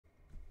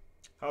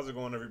How's it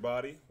going,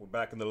 everybody? We're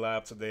back in the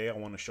lab today. I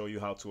want to show you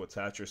how to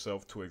attach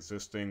yourself to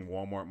existing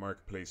Walmart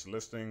Marketplace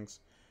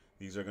listings.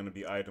 These are going to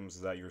be items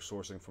that you're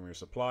sourcing from your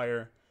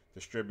supplier,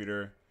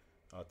 distributor,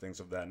 things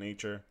of that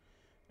nature.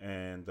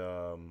 And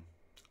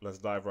let's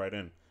dive right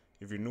in.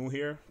 If you're new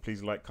here,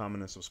 please like,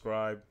 comment, and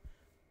subscribe.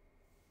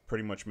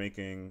 Pretty much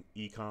making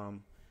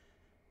e-com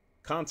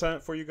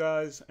content for you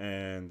guys,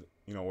 and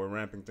we're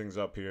ramping things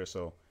up here.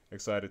 So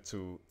excited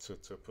to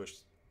push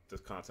this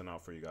content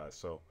out for you guys.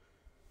 So.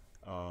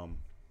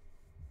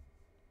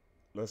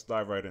 Let's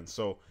dive right in.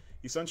 So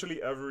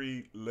essentially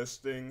every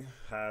listing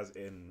has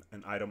an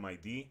item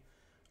ID,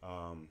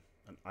 an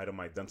item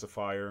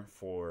identifier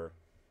for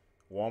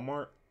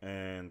Walmart,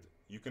 and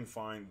you can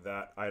find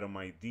that item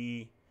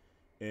ID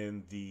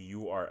in the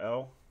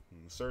URL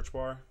in the search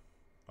bar.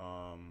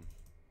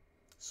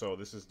 So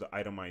this is the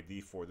item ID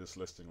for this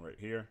listing right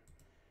here.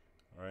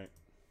 All right.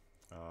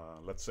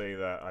 Let's say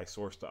that I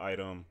sourced the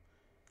item,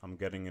 I'm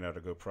getting it at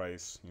a good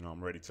price,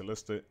 I'm ready to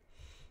list it.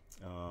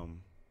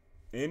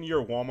 In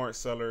your Walmart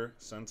Seller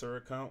Center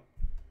account,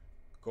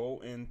 go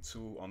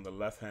into on the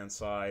left hand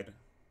side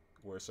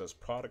where it says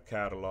product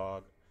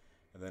catalog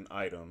and then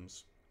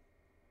items.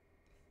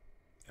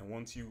 And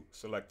once you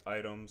select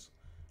items,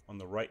 on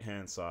the right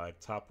hand side,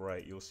 top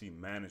right, you'll see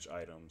manage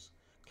items.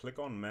 Click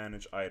on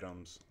manage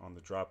items on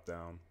the drop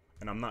down.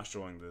 And I'm not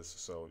showing this,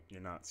 so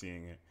you're not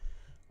seeing it.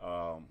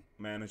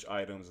 Manage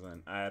items and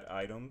then add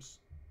items.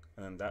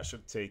 And that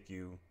should take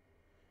you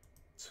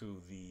to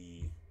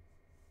the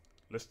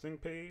listing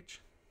page.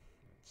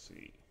 Let's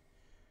see.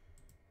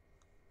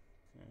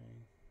 Okay.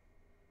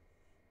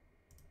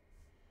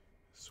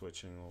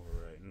 Switching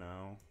over right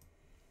now.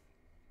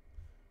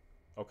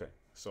 Okay,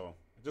 so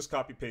just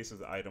copy pasted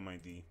the item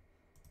ID,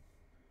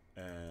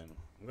 and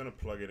I'm gonna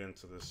plug it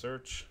into the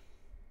search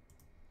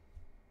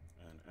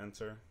and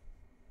enter.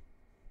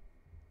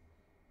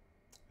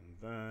 And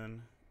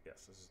then,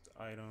 yes, this is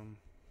the item.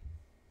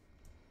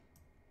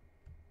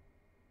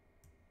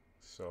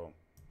 So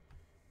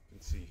you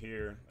can see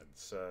here it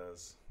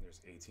says there's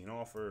 18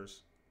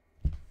 offers.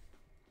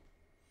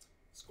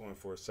 It's going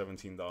for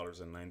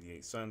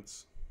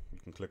 $17.98. You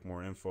can click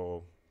more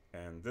info,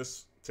 and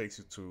this takes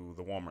you to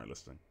the Walmart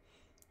listing.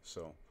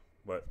 So,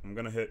 but I'm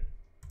gonna hit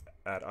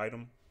add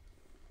item.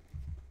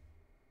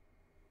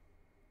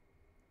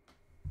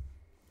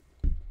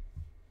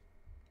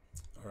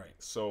 All right,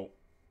 so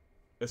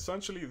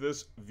essentially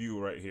this view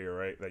right here,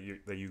 right, that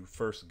you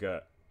first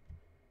get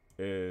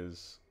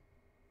is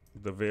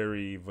the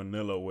very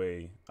vanilla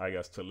way, I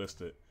guess, to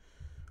list it.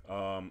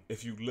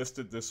 If you list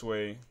it this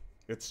way,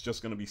 it's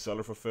just going to be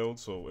seller fulfilled,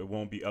 so it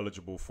won't be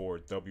eligible for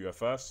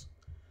WFS.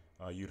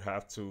 You'd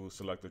have to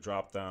select the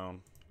drop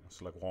down,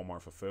 select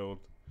Walmart fulfilled.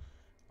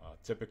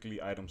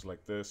 Typically, items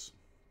like this,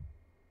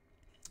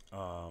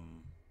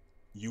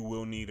 you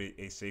will need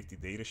a safety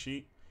data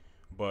sheet,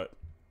 but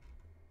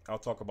I'll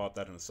talk about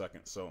that in a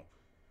second. So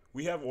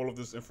we have all of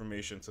this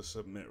information to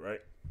submit,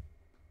 right?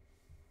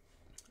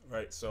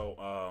 Right.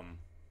 So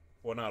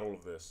well, not all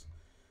of this.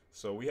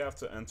 So we have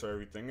to enter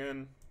everything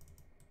in.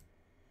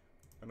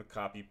 I'm going to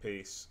copy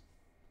paste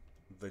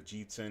the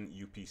G10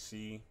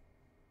 UPC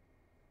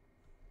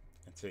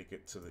and take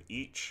it to the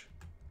each.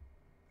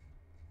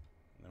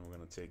 And then we're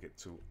going to take it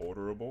to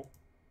orderable.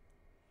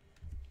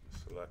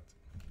 Select,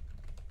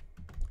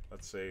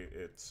 let's say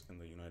it's in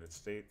the United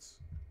States.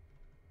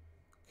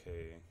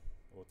 Okay,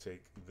 we'll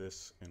take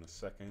this in a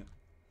second.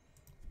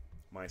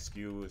 My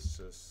SKU is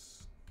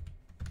just,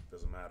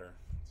 doesn't matter.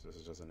 So this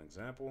is just an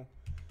example.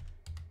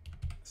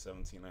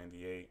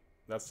 $17.98.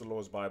 That's the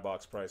lowest buy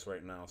box price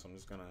right now, so I'm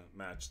just gonna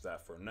match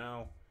that for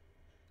now.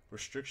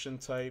 Restriction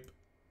type,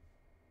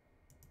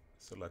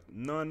 select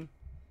none,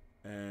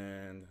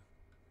 and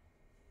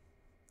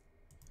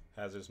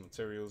hazardous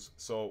materials.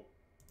 So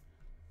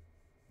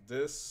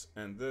this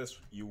and this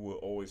you will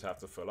always have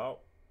to fill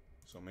out,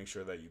 so make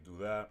sure that you do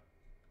that.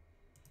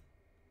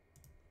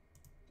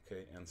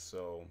 Okay, and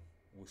so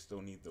we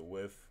still need the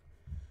width.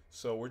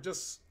 So we're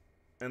just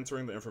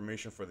entering the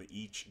information for the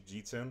each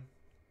G10.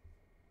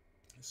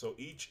 So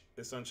each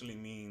essentially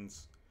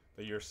means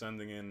that you're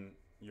sending in,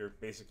 you're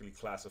basically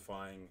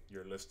classifying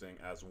your listing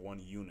as one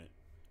unit,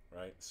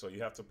 right? So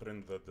you have to put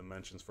in the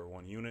dimensions for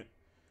one unit.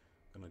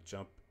 I'm gonna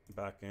jump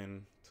back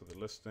in to the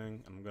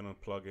listing. I'm gonna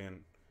plug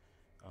in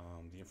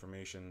the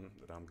information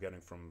that I'm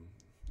getting from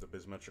the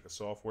BizMetrica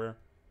software.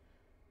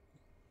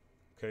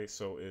 Okay,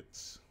 so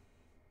let's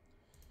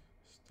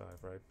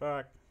dive right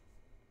back.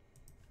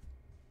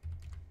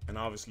 And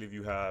obviously if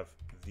you have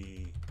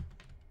the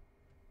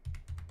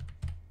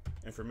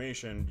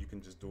information, you can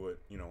just do it,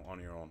 on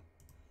your own,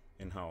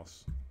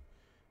 in-house.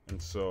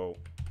 And so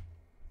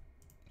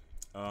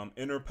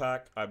inner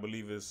pack, I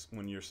believe, is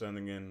when you're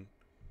sending in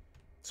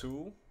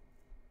 2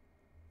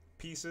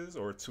 pieces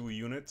or 2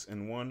 units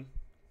in one.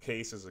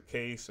 Case is a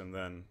case, and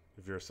then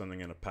if you're sending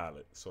in a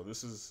pallet. So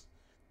this is,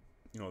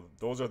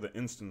 those are the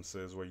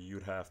instances where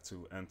you'd have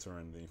to enter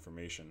in the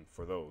information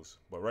for those.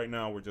 But right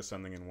now we're just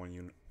sending in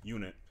one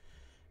unit,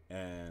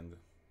 and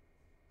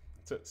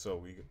that's it. So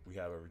we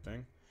have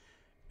everything.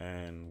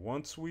 And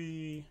once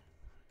we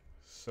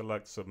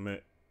select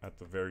submit at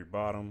the very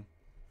bottom.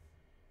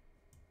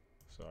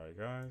 Sorry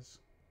guys.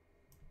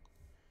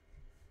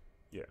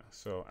 Yeah,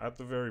 so at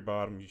the very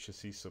bottom you should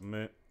see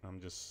submit. I'm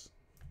just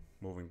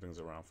moving things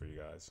around for you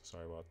guys.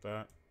 Sorry about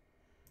that.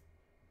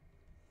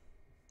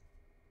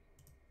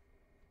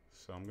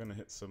 So I'm gonna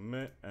hit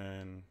submit,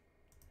 and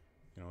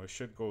it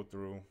should go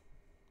through.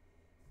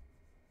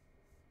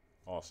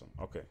 Awesome.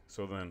 Okay,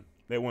 so then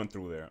they went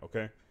through there.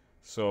 Okay,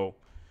 so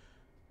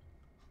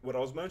what I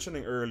was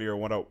mentioning earlier,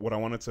 what I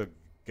wanted to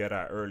get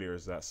at earlier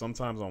is that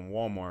sometimes on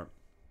Walmart,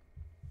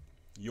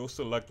 you'll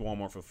select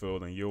Walmart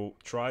fulfilled and you'll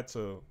try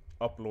to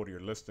upload your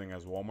listing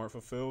as Walmart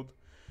fulfilled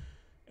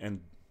and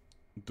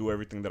do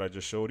everything that I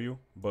just showed you,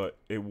 but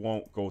it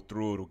won't go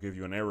through. It'll give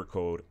you an error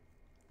code,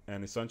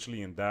 and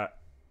essentially in that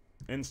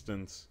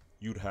instance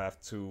you'd have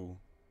to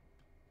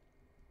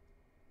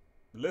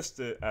list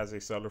it as a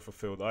seller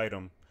fulfilled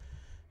item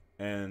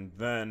and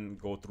then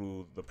go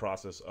through the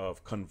process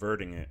of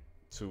converting it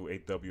to a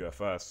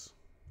WFS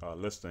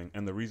listing.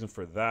 And the reason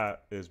for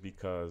that is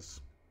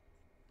because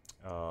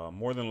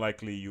more than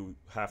likely you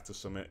have to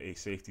submit a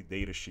safety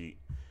data sheet,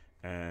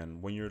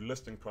 and when you're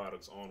listing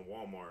products on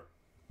Walmart,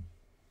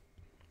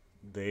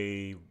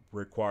 they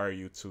require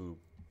you to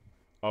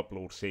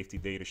upload safety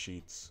data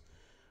sheets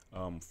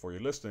for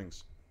your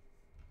listings.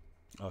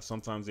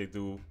 Sometimes they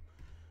do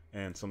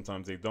and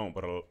sometimes they don't,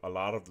 but a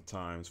lot of the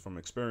times from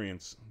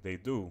experience they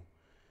do.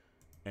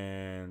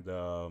 And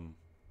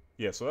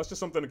yeah, so that's just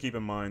something to keep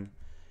in mind.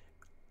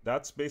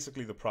 That's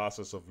basically the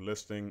process of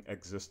listing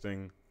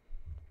existing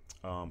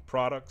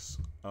products.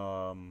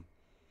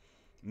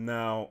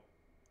 Now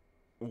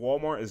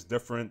Walmart is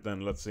different than,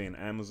 let's say, an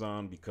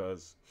Amazon,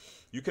 because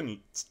you can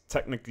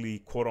technically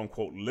quote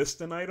unquote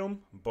list an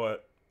item,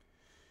 but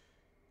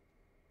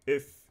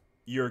if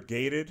you're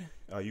gated,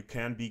 you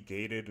can be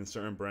gated in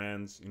certain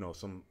brands.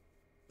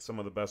 Some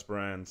of the best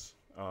brands,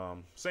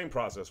 same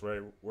process,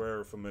 right?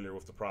 We're familiar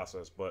with the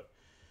process, but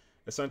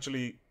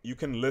essentially you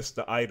can list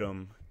the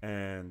item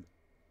and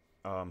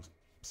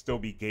still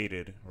be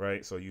gated,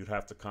 right? So you'd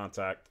have to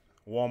contact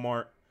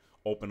Walmart,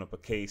 open up a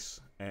case,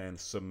 and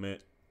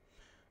submit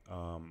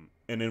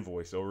an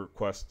invoice. They'll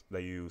request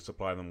that you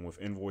supply them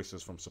with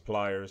invoices from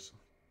suppliers,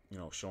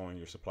 showing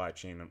your supply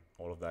chain and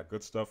all of that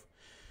good stuff,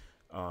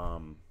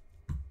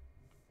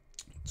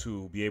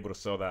 to be able to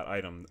sell that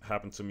item.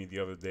 Happened to me the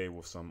other day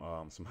with some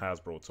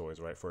Hasbro toys,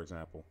 right? For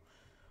example.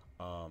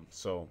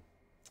 So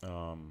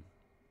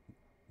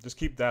just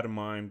keep that in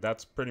mind.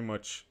 That's pretty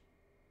much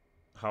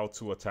how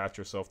to attach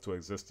yourself to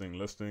existing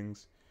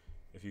listings.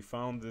 If you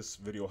found this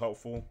video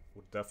helpful,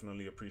 would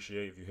definitely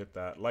appreciate if you hit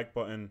that like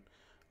button.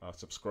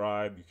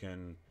 Subscribe. You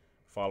can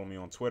follow me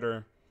on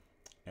Twitter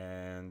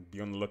and be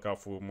on the lookout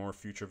for more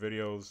future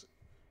videos.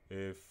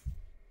 If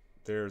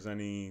there's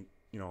any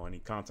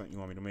content you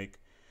want me to make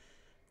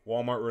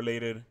Walmart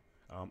related,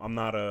 I'm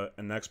not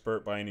an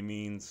expert by any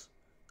means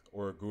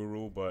or a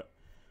guru, but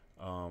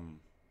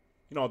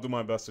I'll do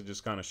my best to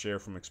just kind of share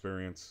from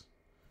experience.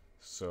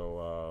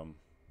 So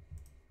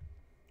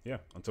yeah,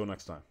 until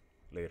next time,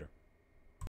 later.